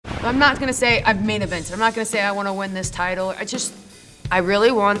I'm not gonna say I've main evented. I'm not gonna say I want to win this title. I really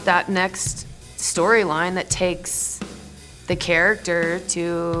want that next storyline that takes the character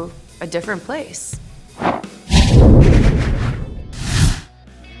to a different place.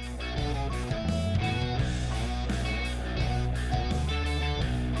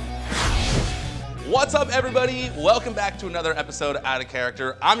 What's up, everybody? Welcome back to another episode of Out of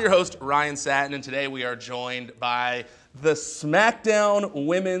Character. I'm your host, Ryan Satin, and today we are joined by the SmackDown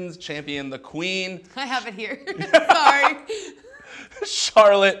Women's Champion, the Queen. I have it here. Sorry.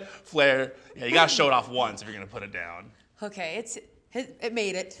 Charlotte Flair. Yeah, you gotta show it off once if you're gonna put it down. Okay, it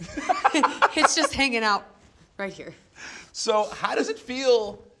made it. It's just hanging out right here. So, how does it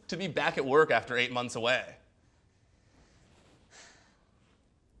feel to be back at work after 8 months away?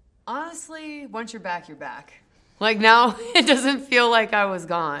 Honestly, once you're back, you're back. Like now, it doesn't feel like I was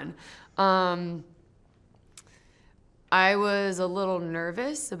gone. I was a little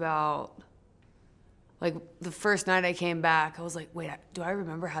nervous about, like, the first night I came back, I was like, wait, do I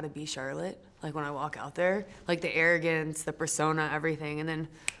remember how to be Charlotte? Like, when I walk out there? Like, the arrogance, the persona, everything. And then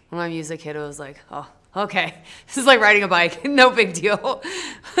when my music hit, it was like, oh, okay. This is like riding a bike. No big deal.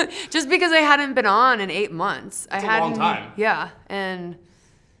 Just because I hadn't been on in 8 months. It's a long time. Yeah, and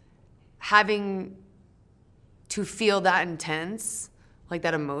having to feel that intense, like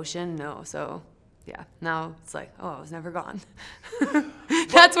that emotion, no. So, yeah, now it's like, oh, I was never gone.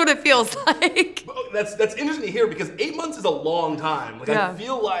 That's what it feels like. That's interesting to hear because 8 months is a long time. Like, yeah. I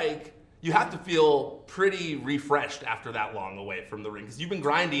feel like you have to feel pretty refreshed after that long away from the ring because you've been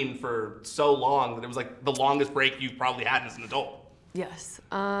grinding for so long that it was like the longest break you've probably had as an adult. Yes.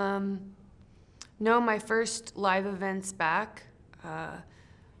 No, my first live events back,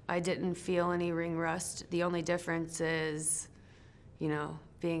 I didn't feel any ring rust. The only difference is, you know,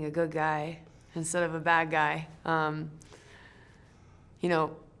 being a good guy instead of a bad guy. You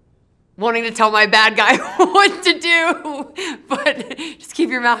know, wanting to tell my bad guy what to do, but just keep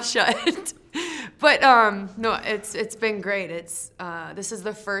your mouth shut. But no, it's been great. This is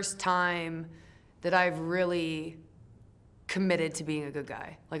the first time that I've really committed to being a good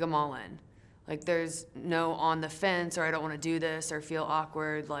guy. Like, I'm all in. Like, there's no on the fence or I don't want to do this or feel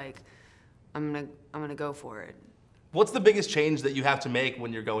awkward. Like, I'm gonna go for it. What's the biggest change that you have to make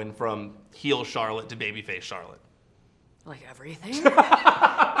when you're going from heel Charlotte to babyface Charlotte? Like, everything.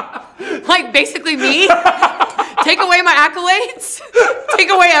 Like, basically me. Take away my accolades. Take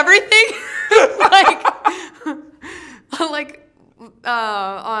away everything. like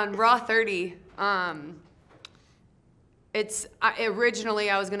on Raw 30. Originally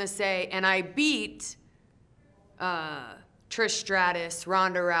I was gonna say, and I beat Trish Stratus,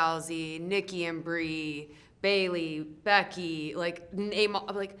 Ronda Rousey, Nikki and Brie, Bayley, Becky,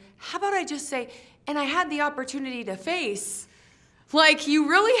 how about I just say, and I had the opportunity to face. Like, you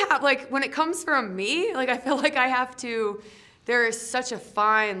really have, like, when it comes from me, like, I feel like I have to, there is such a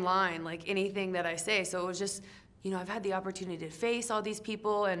fine line, like, anything that I say. So it was just, you know, I've had the opportunity to face all these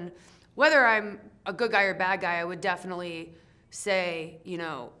people, and whether I'm a good guy or bad guy, I would definitely say, you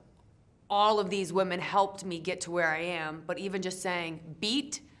know, all of these women helped me get to where I am, but even just saying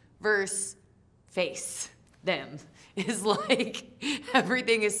beat versus face them is like,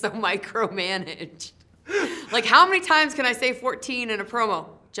 everything is so micromanaged. Like, how many times can I say 14 in a promo?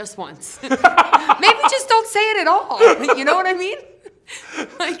 Just once. Maybe just don't say it at all. You know what I mean?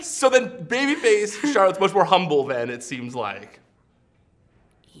 Like, so then babyface Charlotte's much more humble then, it seems like.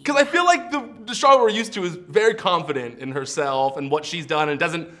 Because I feel like the Charlotte we're used to is very confident in herself and what she's done and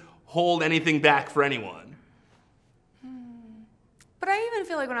doesn't hold anything back for anyone. But I even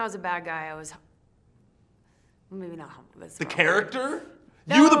feel like when I was a bad guy, I was, maybe not humble. That's the character?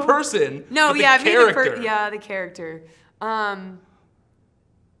 No. You the person, no, but the yeah, character. The character.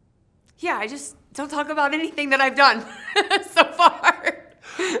 Yeah, I just don't talk about anything that I've done so far.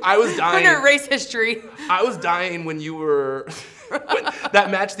 I was dying. I'm gonna erase history. I was dying when you were,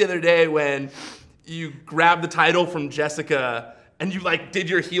 that match the other day when you grabbed the title from Jessica and you like did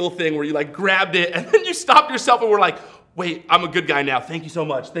your heel thing where you like grabbed it and then you stopped yourself and were like, wait, I'm a good guy now. Thank you so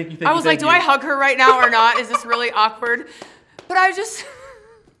much. Thank you. I was like, do I hug her right now or not? Is this really awkward? But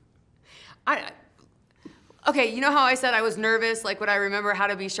okay, you know how I said I was nervous? Like, would I remember how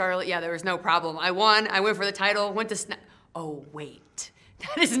to be Charlotte? Yeah, there was no problem. I won. I went for the title. Went to Oh, wait.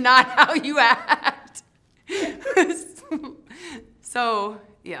 That is not how you act. So,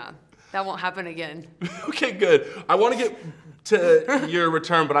 yeah, that won't happen again. Okay, good. I want to get to your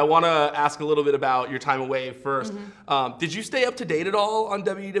return, but I want to ask a little bit about your time away first. Mm-hmm. Did you stay up to date at all on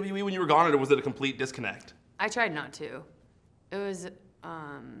WWE when you were gone, or was it a complete disconnect? I tried not to. It was,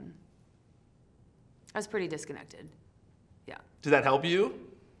 I was pretty disconnected. Yeah. Did that help you?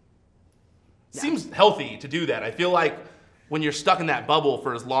 Seems healthy to do that. I feel like when you're stuck in that bubble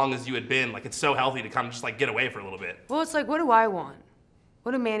for as long as you had been, like it's so healthy to kind of just like get away for a little bit. Well, it's like, what do I want?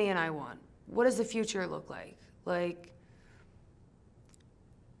 What do Manny and I want? What does the future look like? Like,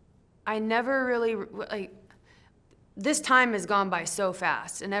 I never really, like, this time has gone by so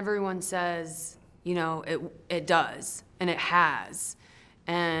fast, and everyone says, you know, it does, and it has.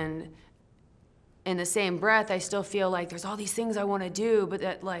 And in the same breath, I still feel like there's all these things I want to do, but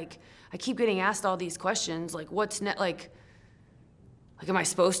that, like, I keep getting asked all these questions, like, what's next? Like, am I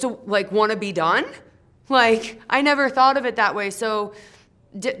supposed to, like, want to be done? Like, I never thought of it that way. So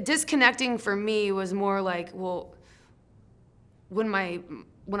disconnecting for me was more like, well, when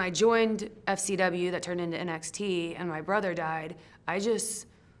I joined FCW, that turned into NXT, and my brother died, I just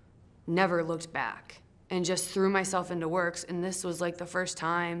never looked back and just threw myself into works. And this was like the first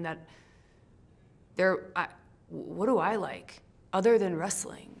time that what do I like other than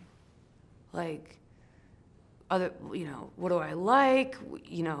wrestling? Like, what do I like?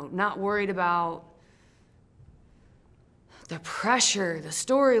 Not worried about the pressure, the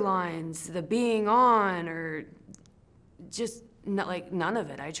storylines, the being on, or just not, like, none of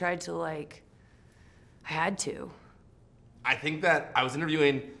it. I tried to, like, I had to. I think that I was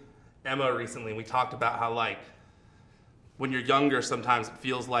interviewing Emma recently, and we talked about how, like, when you're younger, sometimes it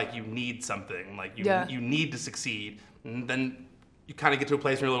feels like you need something, like you need to succeed. And then you kind of get to a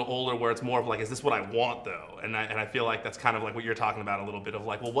place when you're a little older where it's more of like, is this what I want though? And I feel like that's kind of like what you're talking about a little bit of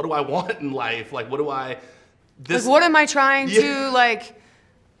like, well, what do I want in life? Like, like, what am I trying to, like,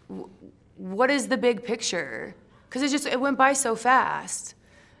 what is the big picture? Because it went by so fast.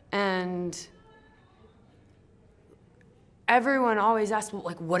 And everyone always asks, well,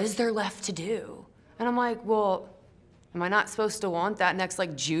 like, what is there left to do? And I'm like, well, am I not supposed to want that next,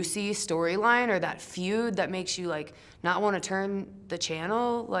 like, juicy storyline or that feud that makes you, like, not want to turn the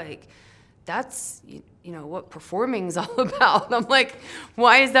channel? Like, that's, what performing's all about. I'm like,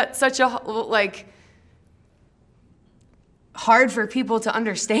 why is that such a, like, hard for people to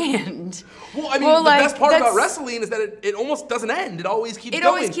understand? Well, I mean, the best part about wrestling is that it almost doesn't end. It always keeps going. It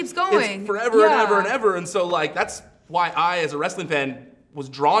always keeps going. It's forever and ever and ever. And so, like, that's why I, as a wrestling fan, was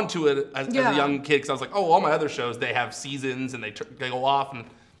drawn to it as a young kid, because I was like, oh, all my other shows, they have seasons and they go off, and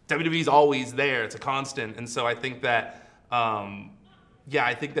WWE's always there. It's a constant. And so I think that,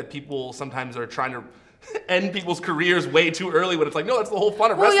 I think that people sometimes are trying to end people's careers way too early when it's like, no, that's the whole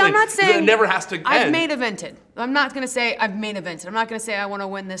fun of wrestling. Yeah, I'm not saying it never has to end. I've main evented. I'm not going to say I've main evented. I'm not going to say I want to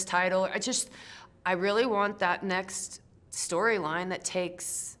win this title. I really want that next storyline that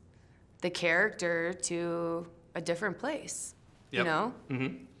takes the character to a different place. Yep.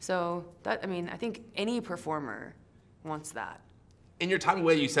 Mm-hmm. So I think any performer wants that. In your time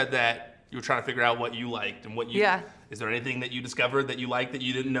away, you said that you were trying to figure out what you liked and what you. Yeah. Is there anything that you discovered that you liked that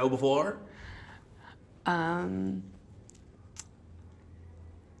you didn't know before?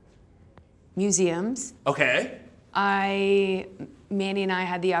 Museums. Okay. Manny and I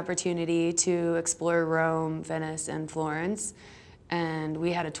had the opportunity to explore Rome, Venice, and Florence, and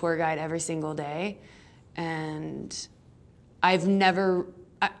we had a tour guide every single day, and I've never,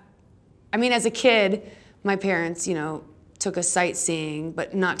 as a kid, my parents, took us sightseeing,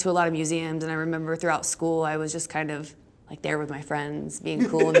 but not to a lot of museums. And I remember throughout school, I was just kind of like there with my friends, being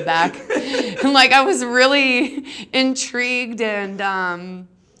cool in the back. And like, I was really intrigued and,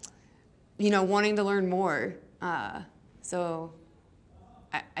 wanting to learn more. So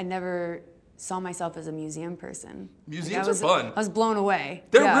I never saw myself as a museum person. Museums are fun. I was blown away.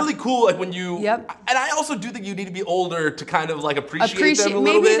 They're really cool, like when you. Yep. And I also do think you need to be older to kind of like appreciate them a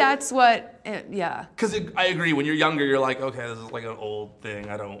little bit. Maybe that's what. Yeah. Because I agree. When you're younger, you're like, okay, this is like an old thing.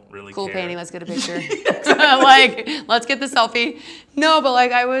 I don't really cool care. Cool painting. Let's get a picture. Like, let's get the selfie. No, but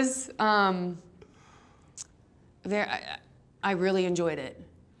like I was there. I really enjoyed it.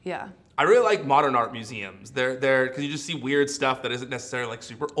 Yeah. I really like modern art museums. They're because you just see weird stuff that isn't necessarily like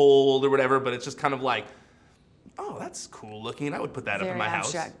super old or whatever, but it's just kind of like, oh, that's cool looking. I would put that up in my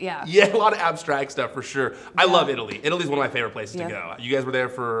abstract. house. Yeah. Yeah, a lot of abstract stuff for sure. I love Italy. Italy's one of my favorite places to go. You guys were there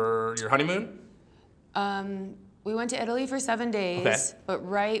for your honeymoon? We went to Italy for 7 days, okay. But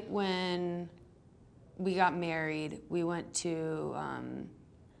right when we got married, we went to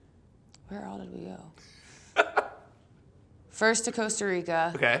where all did we go? First to Costa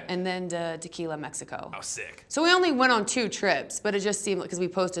Rica, okay, and then to Tequila, Mexico. Oh, sick. So we only went on 2 trips, but it just seemed like, because we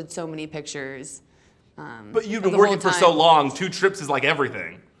posted so many pictures. But you've been working for so long, 2 trips is like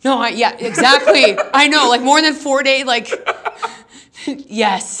everything. No, yeah, exactly. I know, like more than 4 days, like,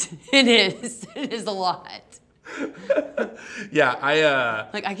 yes, it is. It is a lot. Yeah,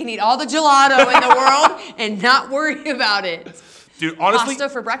 Like, I can eat all the gelato in the world and not worry about it. Dude, honestly, Pasta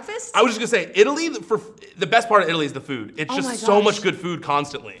for breakfast? I was just gonna say, Italy, for the best part of Italy is the food. It's Oh my just so gosh. much good food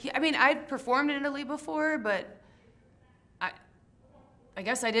constantly. Yeah, I mean, I'd performed in Italy before, but I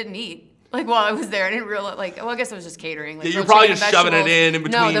guess I didn't eat. Like while I was there, I didn't realize. Like, well, I guess it was just catering. Like, Yeah, you're grilled probably chicken just and shoving it vegetables.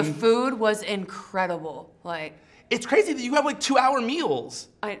 in No, the between. food was incredible. Like, It's crazy that you have like 2-hour meals.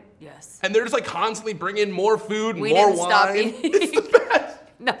 yes. And they're just like constantly bringing more food, We more didn't wine. stop eating. It's the best.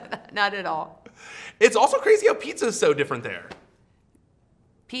 No, not at all. It's also crazy how pizza is so different there.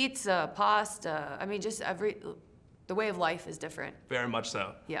 Pizza, pasta. I mean, just the way of life is different. Very much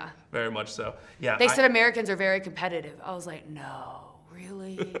so. Yeah. Very much so. Yeah. They said Americans are very competitive. I was like, no,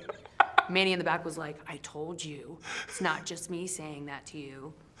 really? Manny in the back was like, I told you. It's not just me saying that to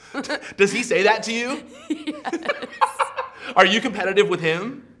you. Does he say that to you? Yes. Are you competitive with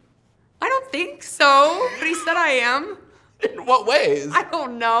him? I don't think so, but he said I am. In what ways? I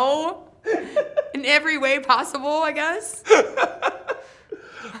don't know. In every way possible, I guess.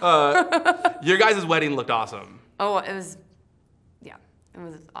 Your guys' wedding looked awesome. Oh, it was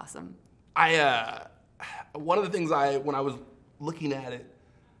awesome. One of the things when I was looking at it,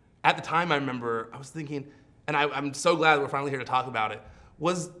 at the time I remember, I was thinking, and I'm so glad we're finally here to talk about it,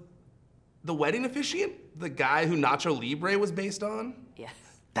 was the wedding officiant the guy who Nacho Libre was based on? Yes.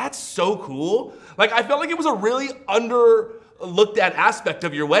 That's so cool. Like, I felt like it was a really underlooked at aspect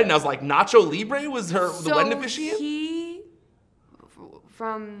of your wedding. I was like, Nacho Libre was the wedding officiant? He,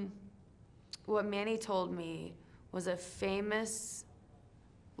 from what Manny told me, was a famous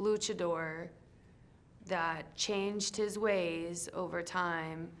luchador that changed his ways over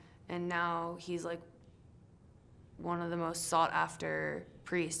time, and now he's like one of the most sought after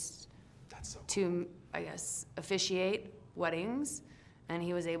priests That's so cool. to, I guess, officiate weddings, and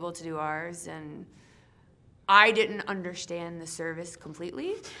he was able to do ours, and I didn't understand the service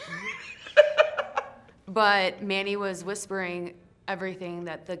completely, but Manny was whispering everything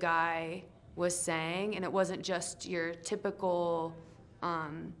that the guy was saying, and it wasn't just your typical, I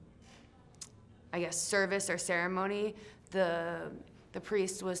guess, service or ceremony. The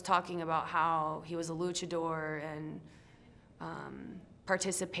priest was talking about how he was a luchador and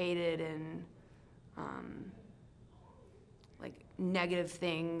participated in like negative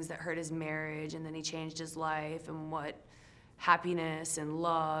things that hurt his marriage, and then he changed his life, and what happiness and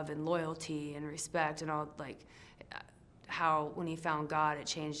love and loyalty and respect and all, like how when he found God it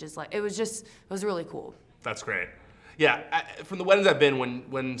changed his life. It was really cool. That's great. Yeah, from the weddings I've been,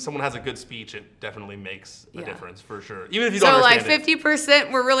 when someone has a good speech, it definitely makes a Yeah. difference for sure. Even if you don't So like understand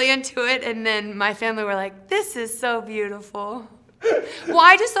 50% were really into it, and then my family were like, this is so beautiful. Well,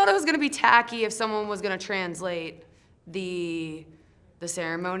 I just thought it was gonna be tacky if someone was gonna translate the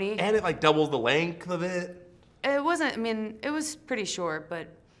ceremony. And it like doubles the length of it. It wasn't, I mean, it was pretty short, but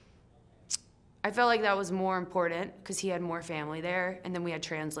I felt like that was more important because he had more family there, and then we had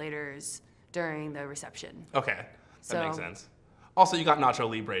translators during the reception. Okay, that makes So- sense. Also, you got Nacho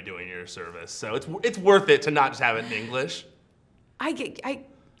Libre doing your service, so it's worth it to not just have it in English. I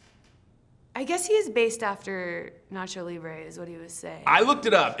guess he is based after Nacho Libre, is what he was saying. I looked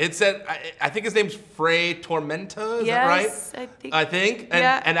it up. It said, I think his name's Frei Tormenta, is that right? Yes, I think. And,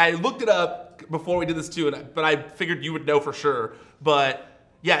 Yeah. and I looked it up before we did this too, but I figured you would know for sure. But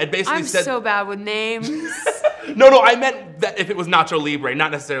yeah, it basically I'm said. so bad with names. No, I meant that if it was Nacho Libre,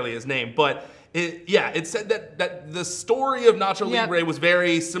 not necessarily his name, but it said that the story of Nacho Yep. Libre was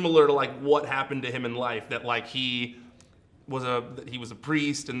very similar to like what happened to him in life. That like he was a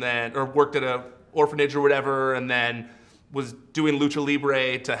priest and then or worked at a orphanage or whatever, and then was doing lucha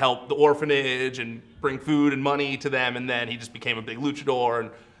libre to help the orphanage and bring food and money to them, and then he just became a big luchador,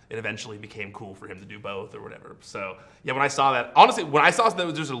 and it eventually became cool for him to do both or whatever. So yeah, when I saw that, honestly, when I saw that there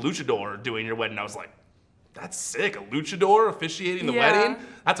was a luchador doing your wedding, I was like, that's sick. A luchador officiating the Yeah. wedding?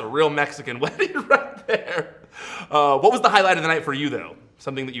 That's a real Mexican wedding right there. What was the highlight of the night for you, though?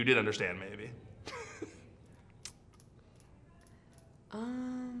 Something that you did understand, maybe. Oh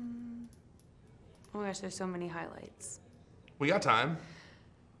my gosh, there's so many highlights. We got time.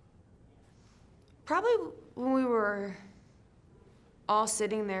 Probably when we were all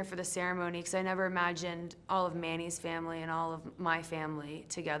sitting there for the ceremony, because I never imagined all of Manny's family and all of my family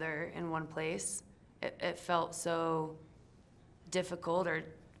together in one place. It felt so difficult or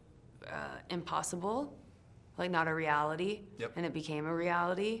impossible, like not a reality. Yep. And it became a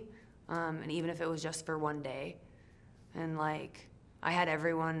reality. And even if it was just for one day. And like, I had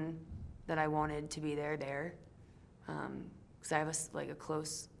everyone that I wanted to be there. Because I have a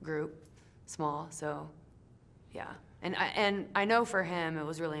close group, small, so yeah. And I know for him it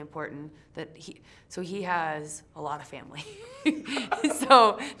was really important that he has a lot of family,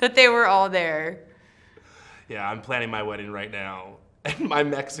 so that they were all there. Yeah, I'm planning my wedding right now. And my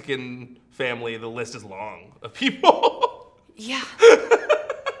Mexican family, the list is long of people. Yeah.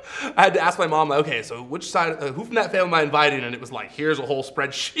 I had to ask my mom, like, okay, so which side, who from that family am I inviting? And it was like, here's a whole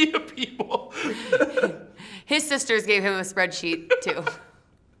spreadsheet of people. His sisters gave him a spreadsheet too.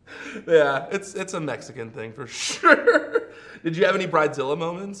 Yeah, it's a Mexican thing for sure. Did you have any bridezilla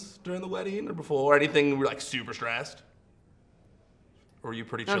moments during the wedding or before? Anything where you were like super stressed? Or were you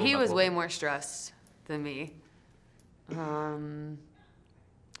pretty chill? No, he about was the way wedding? more stressed than me. Well,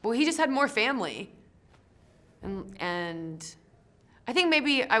 he just had more family. And I think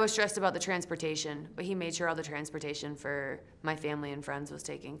maybe I was stressed about the transportation, but he made sure all the transportation for my family and friends was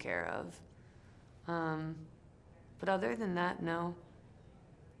taken care of. But other than that, no.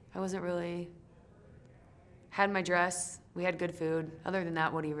 I wasn't really... Had my dress. We had good food. Other than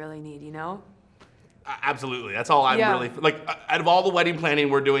that, what do you really need, you know? Absolutely. That's all I'm Yeah. really... Like, out of all the wedding planning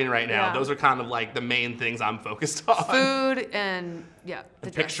we're doing right now, Yeah. those are kind of like the main things I'm focused on. Food and, yeah, the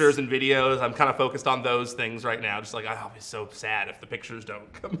dress. Pictures and videos. I'm kind of focused on those things right now. Just like, I'll be so sad if the pictures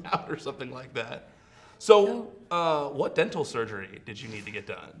don't come out or something like that. So, what dental surgery did you need to get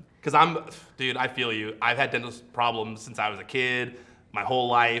done? Because dude, I feel you. I've had dental problems since I was a kid, my whole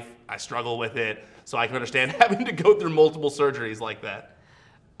life. I struggle with it. So I can understand having to go through multiple surgeries like that.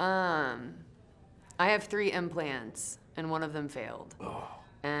 I have 3 implants, and one of them failed. Oh.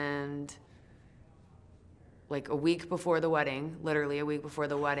 And like a week before the wedding, literally a week before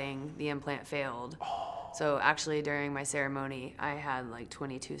the wedding, the implant failed. So actually during my ceremony, I had like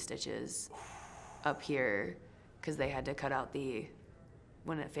 22 stitches up here because they had to cut out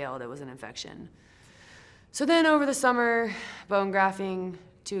when it failed, it was an infection. So then over the summer, bone grafting,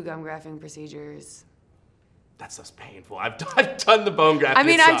 2 gum grafting procedures. That stuff's painful. I've done the bone grafting. I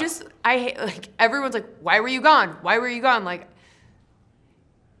mean, It sucks. I hate, like, everyone's like, why were you gone? Why were you gone? Like,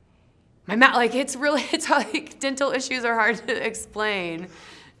 my mouth, like, it's like, dental issues are hard to explain.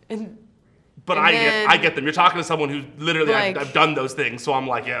 But and then- I get them. You're talking to someone who's literally, Like- I've done those things. So I'm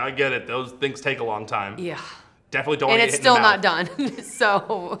like, yeah, I get it. Those things take a long time. Yeah. Definitely don't And want to it's get hit in still the not mouth. done.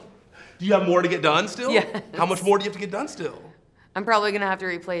 So Do you have more to get done still? Yes. How much more do you have to get done still? I'm probably going to have to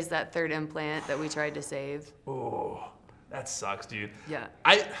replace that 3rd implant that we tried to save. Oh, that sucks, dude. Yeah.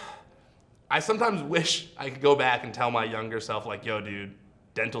 I sometimes wish I could go back and tell my younger self, like, yo, dude,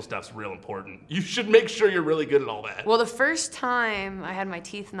 dental stuff's real important. You should make sure you're really good at all that. Well, the first time I had my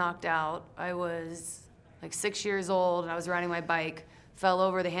teeth knocked out, I was like 6 years old, and I was riding my bike, fell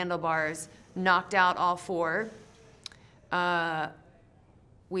over the handlebars, knocked out all 4.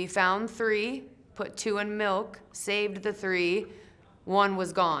 We found 3, put 2 in milk, saved the 3. 1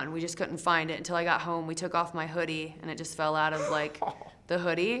 was gone. We just couldn't find it until I got home. We took off my hoodie, and it just fell out of like the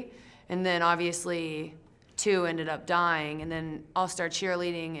hoodie. And then obviously 2 ended up dying. And then all-star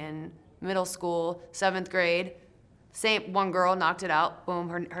cheerleading in middle school, 7th grade. Same one girl knocked it out. Boom,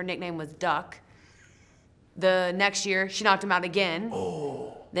 her nickname was Duck. The next year, she knocked him out again.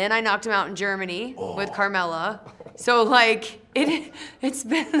 Then I knocked him out in Germany with Carmela. So like it's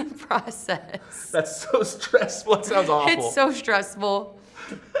been a process. That's so stressful. It sounds awful. It's so stressful.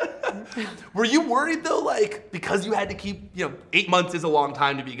 Were you worried though, like, because you had to keep, 8 months is a long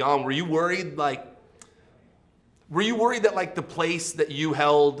time to be gone. Were you worried that like the place that you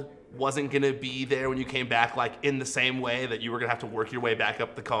held wasn't gonna be there when you came back, like in the same way that you were gonna have to work your way back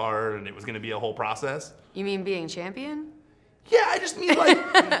up the card and it was gonna be a whole process? You mean being champion? Yeah, I just mean like,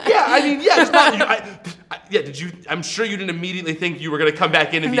 it's not, did you, I'm sure you didn't immediately think you were gonna come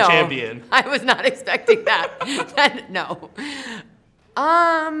back in and be No, champion. I was not expecting that. No.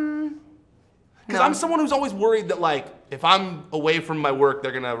 Because No. I'm someone who's always worried that like, if I'm away from my work,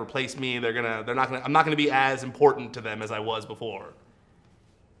 they're gonna replace me, I'm not gonna be as important to them as I was before.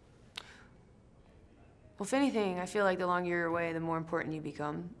 Well, if anything, I feel like the longer you're away, the more important you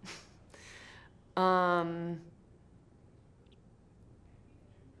become.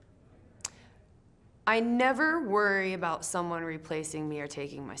 I never worry about someone replacing me or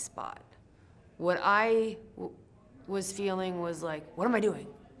taking my spot. What I was feeling was like, what am I doing?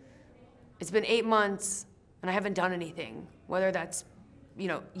 It's been 8 months and I haven't done anything. Whether that's,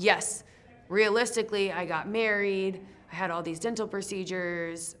 yes, realistically, I got married, I had all these dental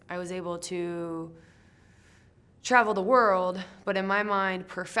procedures, I was able to travel the world, but in my mind,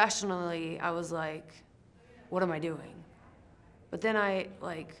 professionally, I was like, what am I doing? But then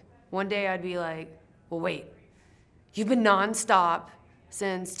one day I'd be like, well, wait, you've been nonstop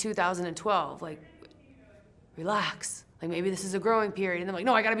since 2012. Like, relax. Like, maybe this is a growing period. And I'm like,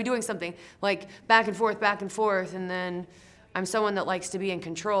 no, I gotta be doing something. Like, back and forth. And then I'm someone that likes to be in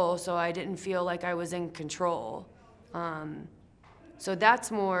control, so I didn't feel like I was in control. So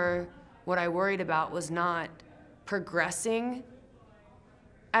that's more what I worried about was not progressing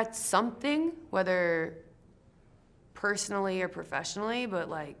at something, whether personally or professionally, but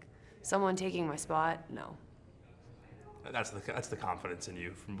like someone taking my spot, no. That's the confidence in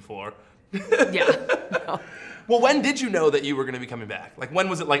you from before. Yeah. No. Well, when did you know that you were going to be coming back? Like, when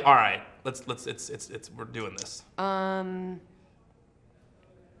was it like, all right, let's we're doing this?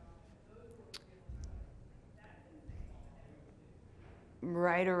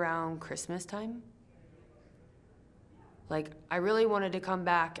 Right around Christmas time. Like, I really wanted to come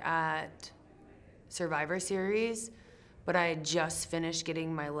back at Survivor Series, but I had just finished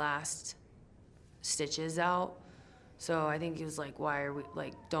getting my last stitches out. So I think he was like, why are we,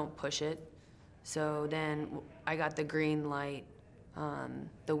 like, don't push it. So then I got the green light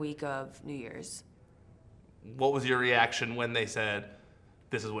the week of New Year's. What was your reaction when they said,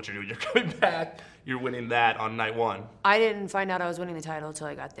 this is what you're doing, you're coming back, you're winning that on night one? I didn't find out I was winning the title until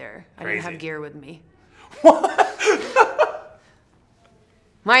I got there. I didn't Crazy. have gear with me.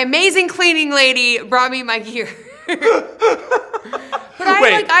 My amazing cleaning lady brought me my gear. But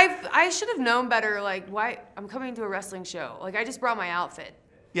Wait. I should have known better. Like, why? I'm coming to a wrestling show. Like, I just brought my outfit.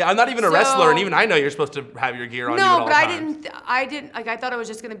 Yeah, I'm not even a So- wrestler, and even I know you're supposed to have your gear on you at No, all but I times. didn't, like, I thought it was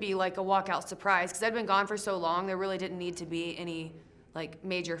just gonna be like a walkout surprise, because I'd been gone for so long, there really didn't need to be any, like,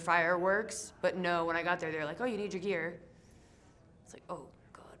 major fireworks. But no, when I got there, they're like, oh, you need your gear. It's like, oh,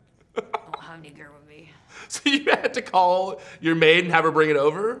 God, I don't have any gear with me. So you had to call your maid and have her bring it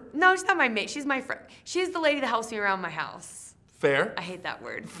over? No, she's not my mate, she's my friend. She's the lady that helps me around my house. Fair. I hate that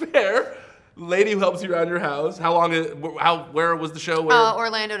word. Fair. Lady who helps you around your house. Where was the show? Where?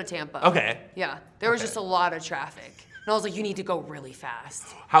 Orlando to Tampa. Okay. Yeah, there was Okay. just a lot of traffic. And I was like, you need to go really fast.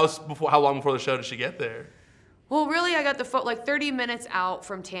 How long before the show did she get there? Well, really, I got the phone like 30 minutes out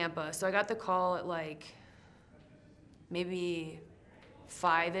from Tampa. So I got the call at like maybe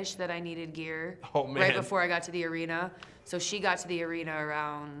 5-ish that I needed gear. Oh, man. Right before I got to the arena. So she got to the arena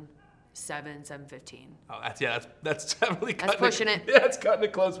around 7:15. Oh, that's definitely cutting pushing it. Yeah, it's cutting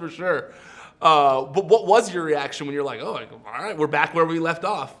it close for sure. But what was your reaction when you're like, oh, all right, we're back where we left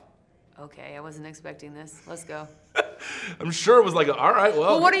off? Okay, I wasn't expecting this. Let's go. I'm sure it was like, all right,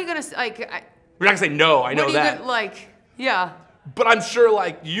 well. Well, what are you gonna like? We're not gonna say no. I know what are you that. gonna, like? Yeah. But I'm sure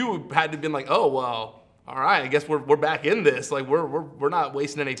like you had to been like, oh well, all right. I guess we're back in this. Like we're not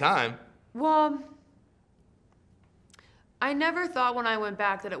wasting any time. Well, I never thought when I went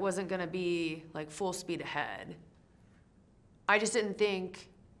back that it wasn't gonna be like full speed ahead. I just didn't think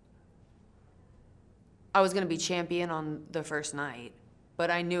I was gonna be champion on the first night, but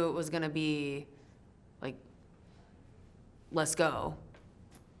I knew it was gonna be like, let's go.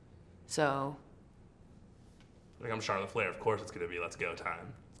 So, Like I'm Charlotte Flair. Of course it's gonna be let's go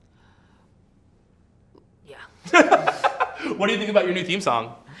time. yeah. What do you think about your new theme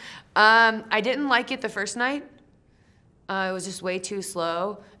song? I didn't like it the first night. It was just way too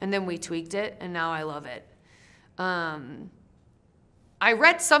slow, and then we tweaked it, and now I love it. I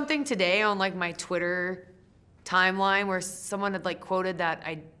read something today on like my Twitter timeline where someone had like quoted that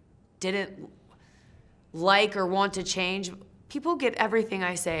I didn't like or want to change. People get everything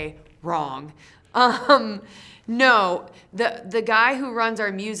I say wrong. No, the guy who runs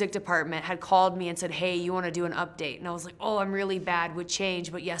our music department had called me and said, hey, you want to do an update? And I was like, oh, I'm really bad with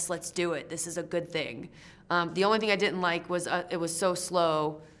change, but yes, let's do it. This is a good thing. The only thing I didn't like was it was so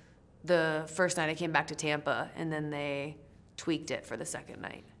slow the first night I came back to Tampa, and then they tweaked it for the second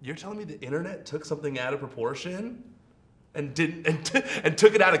night. You're telling me the internet took something out of proportion and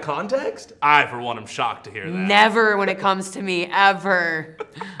took it out of context? I, for one, am shocked to hear that. Never when it comes to me, ever.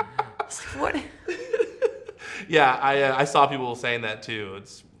 It's like, what? Yeah, I saw people saying that too.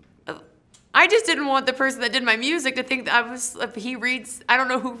 It's I just didn't want the person that did my music to think that I was, if he reads, I don't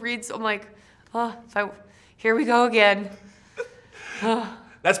know who reads, I'm like, oh, here we go again.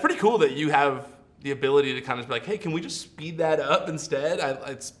 That's pretty cool that you have the ability to kind of be like, hey, can we just speed that up instead? I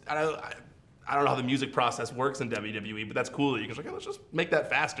don't know how the music process works in WWE, but that's cool that you can just like, hey, let's just make that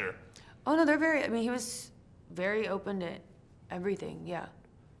faster. Oh no, he was very open to everything, yeah.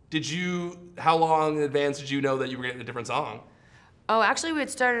 How long in advance did you know that you were getting a different song? Oh, actually we had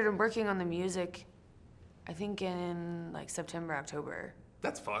started working on the music, I think in like September, October.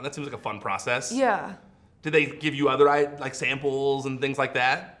 That's fun. That seems like a fun process. Yeah. Did they give you other like samples and things like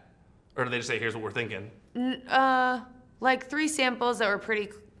that? Or did they just say, here's what we're thinking? Like 3 samples that were pretty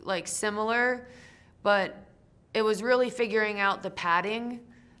like similar, but it was really figuring out the padding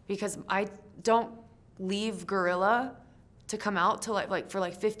because I don't leave Gorilla to come out till like for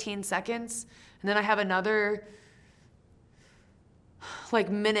like 15 seconds. And then I have another like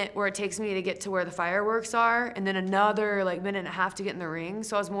minute where it takes me to get to where the fireworks are, and then another like minute and a half to get in the ring.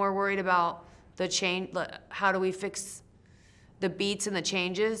 So I was more worried about the change. How do we fix the beats and the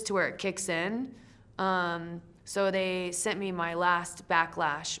changes to where it kicks in? So they sent me my last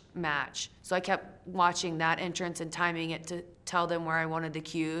Backlash match. So I kept watching that entrance and timing it to tell them where I wanted the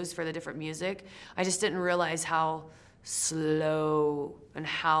cues for the different music. I just didn't realize how slow and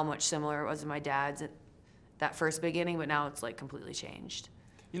how much similar it was to my dad's at that first beginning, but now it's like completely changed.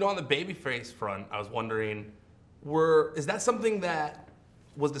 You know, on the babyface front, I was wondering, is that something that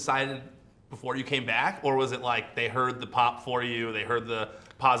was decided before you came back, or was it like they heard the pop for you, they heard the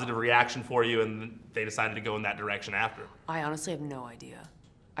positive reaction for you, and they decided to go in that direction after? I honestly have no idea.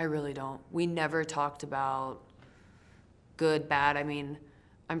 I really don't. We never talked about good, bad. I mean,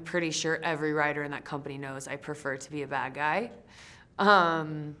 I'm pretty sure every writer in that company knows I prefer to be a bad guy.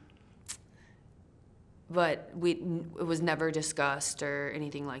 But it was never discussed or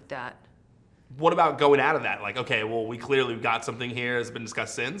anything like that. What about going out of that? Like, okay, well, we clearly got something here that's been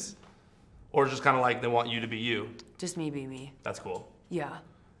discussed since? Or just kind of like they want you to be you? Just me be me. That's cool. Yeah.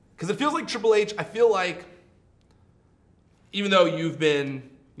 Because it feels like Triple H, I feel like, even though you've been,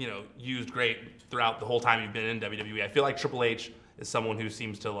 used great throughout the whole time you've been in WWE, I feel like Triple H is someone who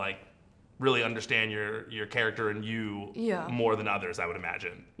seems to like really understand your character and you more than others, I would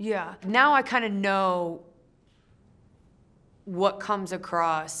imagine. Yeah. Now I kind of know what comes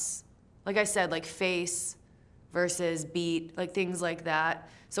across, like I said, like face versus beat, like things like that.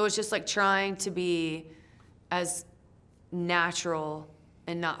 So it's just like trying to be as natural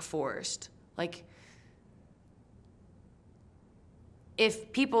and not forced. Like,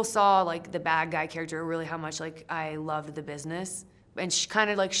 if people saw like the bad guy character, really how much like I loved the business, and kind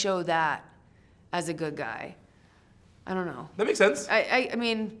of like show that as a good guy. I don't know. That makes sense. I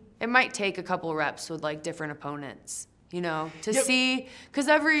mean, it might take a couple reps with like different opponents, to see, because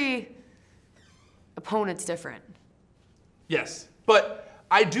every opponent's different. Yes, but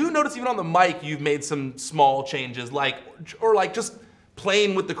I do notice even on the mic you've made some small changes, or just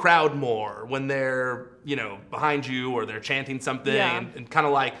playing with the crowd more when they're, behind you or they're chanting something, and kind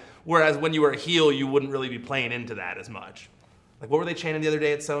of like, whereas when you were a heel, you wouldn't really be playing into that as much. Like, what were they chanting the other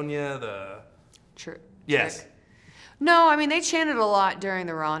day at Sonya? Yes. Trick. No, I mean, they chanted a lot during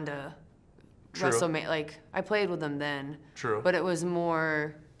the Ronda True. WrestleMania. Like, I played with them then. True. But it was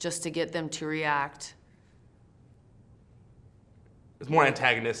more just to get them to react. It's more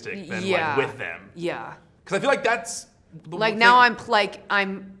antagonistic than like with them. Yeah. Because I feel like that's the like thing. now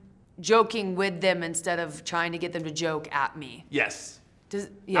I'm joking with them instead of trying to get them to joke at me. Yes.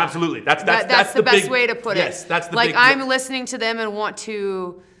 Yeah. Absolutely. That's the best big, way to put it. Yes, that's the like big. I'm listening to them and want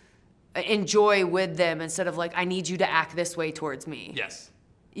to enjoy with them instead of like I need you to act this way towards me. Yes.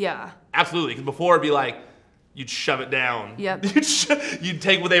 Yeah. Absolutely. Because before it'd be like you'd shove it down. Yep. You'd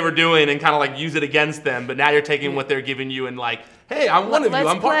take what they were doing and kind of like use it against them. But now you're taking what they're giving you and like, hey, I'm one of you.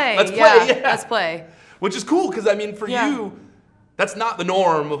 I'm part. Let's play. Yeah. Let's play. Which is cool because I mean, for you, that's not the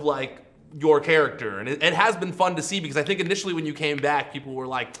norm of like your character, and it has been fun to see because I think initially when you came back, people were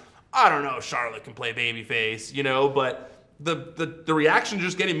like, I don't know, Charlotte can play babyface, but the reaction is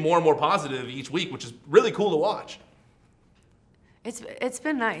just getting more and more positive each week, which is really cool to watch. It's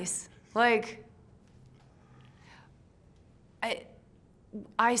been nice. Like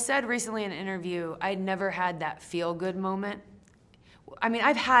I said recently in an interview, I'd never had that feel-good moment. I mean,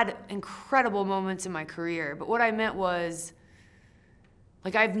 I've had incredible moments in my career, but what I meant was,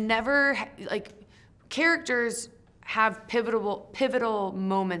 like, I've never, like, characters have pivotal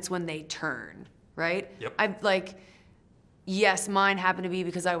moments when they turn, right? Yep. I've, like, yes, mine happened to be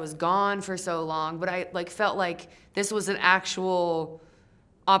because I was gone for so long, but I, like, felt like this was an actual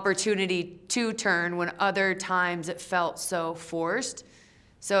opportunity to turn when other times it felt so forced.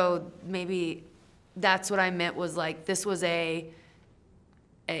 So maybe that's what I meant was like this was an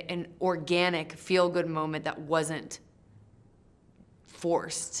organic feel-good moment that wasn't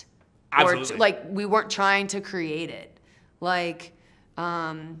forced. Absolutely. Or like we weren't trying to create it. Like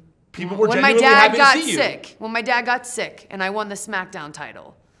people were when my genuinely dad happy got to see sick, you. when my dad got sick and I won the SmackDown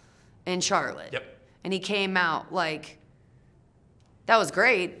title in Charlotte. Yep. And he came out like that was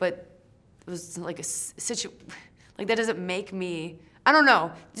great, but it was like a like that doesn't make me. I don't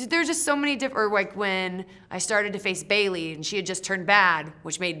know. There's just so many different. Or like when I started to face Bayley and she had just turned bad,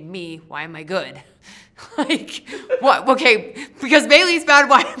 which made me. Why am I good? Like what? Okay, because Bayley's bad.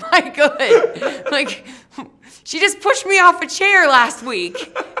 Why am I good? Like she just pushed me off a chair last week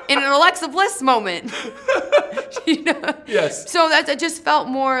in an Alexa Bliss moment. Yes. So it just felt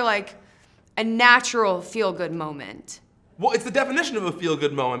more like a natural feel-good moment. Well, it's the definition of a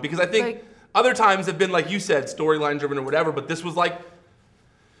feel-good moment because I think Other times have been, like you said, storyline driven or whatever, but this was like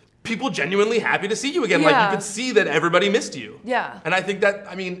people genuinely happy to see you again. Like Yeah. you could see that everybody missed you. Yeah. And I think that,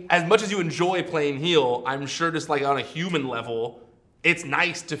 I mean, as much as you enjoy playing heel, I'm sure just like on a human level, it's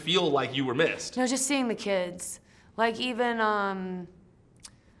nice to feel like you were missed. No, just seeing the kids. Like even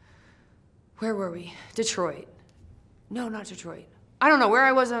where were we? Detroit. No, not Detroit. I don't know where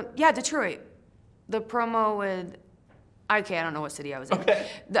I was. Yeah, Detroit. The promo with. Okay, I don't know what city I was in. Okay.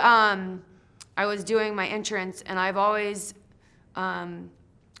 I was doing my entrance, and I've always, I'm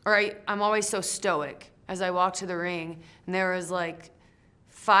always so stoic as I walk to the ring, and there was like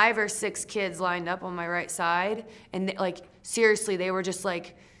 5 or 6 kids lined up on my right side, and like seriously, they were just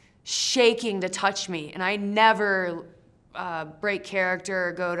like shaking to touch me, and I never break character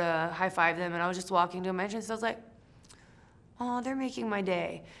or go to high five them, and I was just walking to my entrance, and I was like, oh, they're making my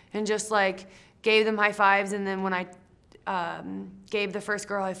day, and just like gave them high fives, and then when I gave the first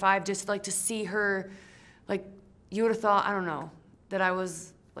girl high five, just like to see her, like you would have thought, I don't know, that I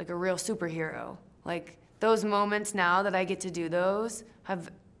was like a real superhero. Like those moments now that I get to do those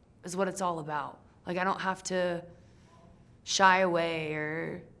is what it's all about. Like I don't have to shy away,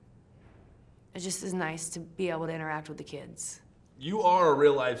 or it just is nice to be able to interact with the kids. You are a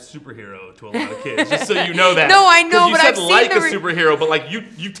real life superhero to a lot of kids, just so you know that. No, I know, 'Cause you but said I've seen like the a superhero, but like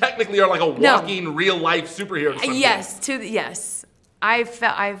you technically are like a walking real life superhero. To some Yes, yes. I've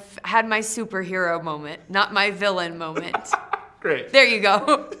had my superhero moment, not my villain moment. kids. Great. There you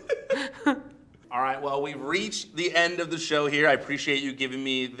go. All right, well, we've reached the end of the show here. I appreciate you giving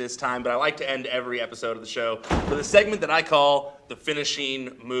me this time, but I like to end every episode of the show with a segment that I call the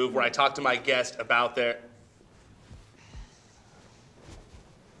finishing move, where I talk to my guest about their.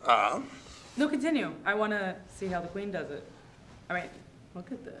 No, continue. I want to see how the queen does it. I mean,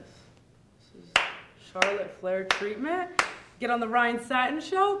 look at this. This is Charlotte Flair treatment. Get on the Ryan Satin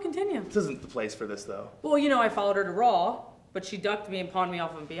show. Continue. This isn't the place for this, though. Well, you know, I followed her to Raw, but she ducked me and pawned me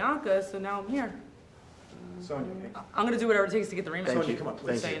off on Bianca, so now I'm here. Sonya, I'm going to do whatever it takes to get the rematch. Thank Sonya, you. come on, Just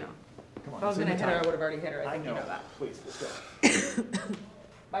please. so you know. Come If I was on, going to hit her, I time. would have already hit her. I I think you know. know that. Please, let's go.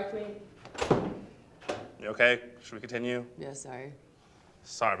 Bye, queen. You okay? Should we continue? Yeah, sorry.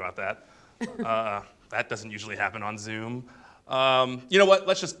 Sorry about that. That doesn't usually happen on Zoom. You know what?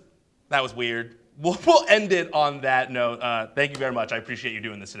 That was weird. We'll end it on that note. Thank you very much. I appreciate you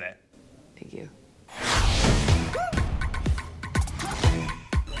doing this today. Thank you.